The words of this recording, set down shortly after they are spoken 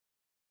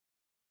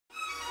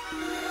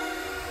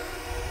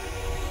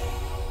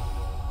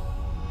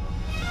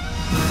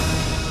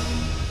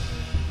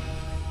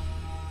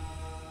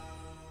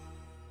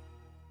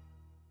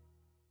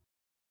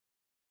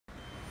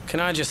Can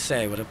I just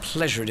say what a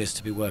pleasure it is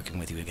to be working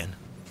with you again?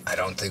 I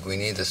don't think we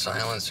need the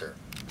silencer.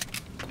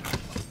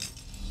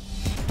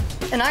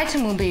 An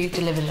item will be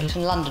delivered to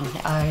London.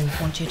 I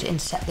want you to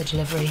intercept the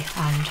delivery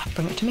and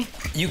bring it to me.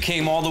 You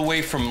came all the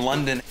way from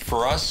London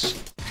for us?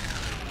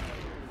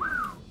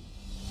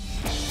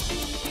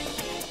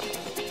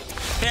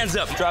 Hands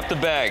up, drop the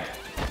bag.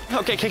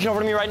 Okay, kick it over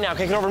to me right now.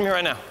 Kick it over to me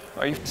right now.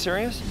 Are you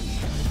serious?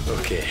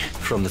 Okay,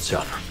 from the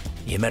top.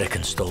 The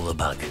Americans stole the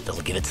bag.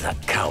 They'll give it to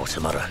that cow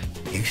tomorrow.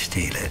 You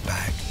steal it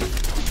back.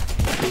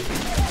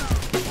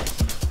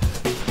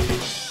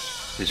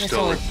 You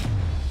stole it.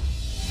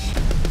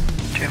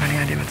 Do you have any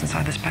idea what's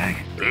inside this bag?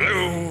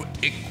 Blue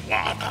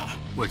Iguana.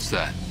 What's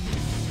that?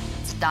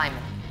 It's a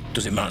diamond.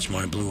 Does it match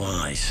my blue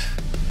eyes?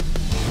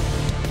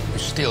 You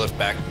steal it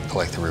back.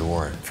 Collect the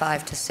reward.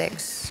 5 to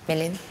 6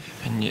 million.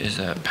 And is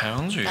that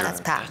pounds or? No,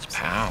 that's pounds. That's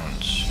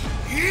pounds.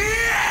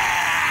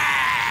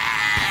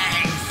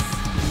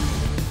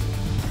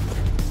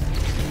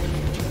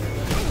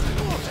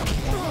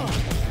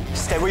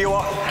 Stay where you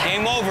are.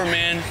 Game over,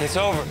 man. It's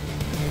over.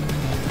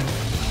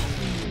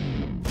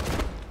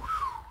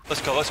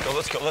 Let's go, let's go,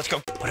 let's go, let's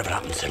go. Whatever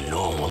happened to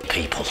normal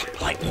people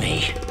like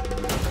me?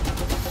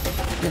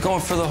 You're going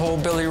for the whole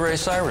Billy Ray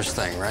Cyrus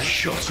thing, right?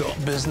 Shut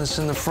up. Business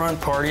in the front,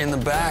 party in the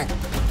back.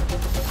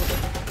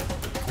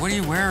 What are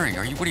you wearing?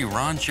 What are you,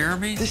 Ron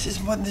Jeremy? This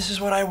is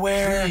what I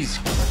wear. Please.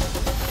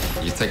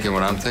 You thinking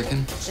what I'm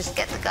thinking? Just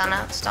get the gun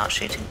out, start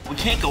shooting. We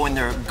can't go in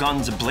there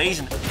guns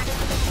a-blazing.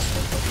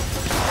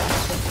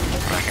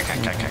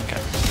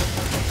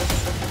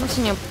 What's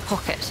in your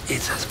pocket?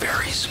 It's a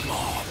very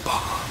small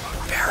bomb.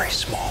 Very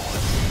small.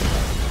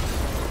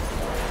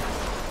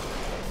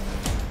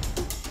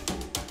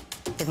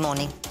 Good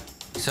morning.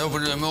 Top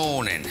of the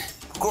morning.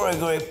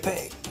 Gregory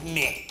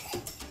picnic.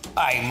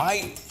 Hey,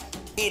 mate.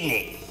 Isn't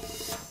it?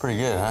 Pretty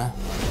good, huh?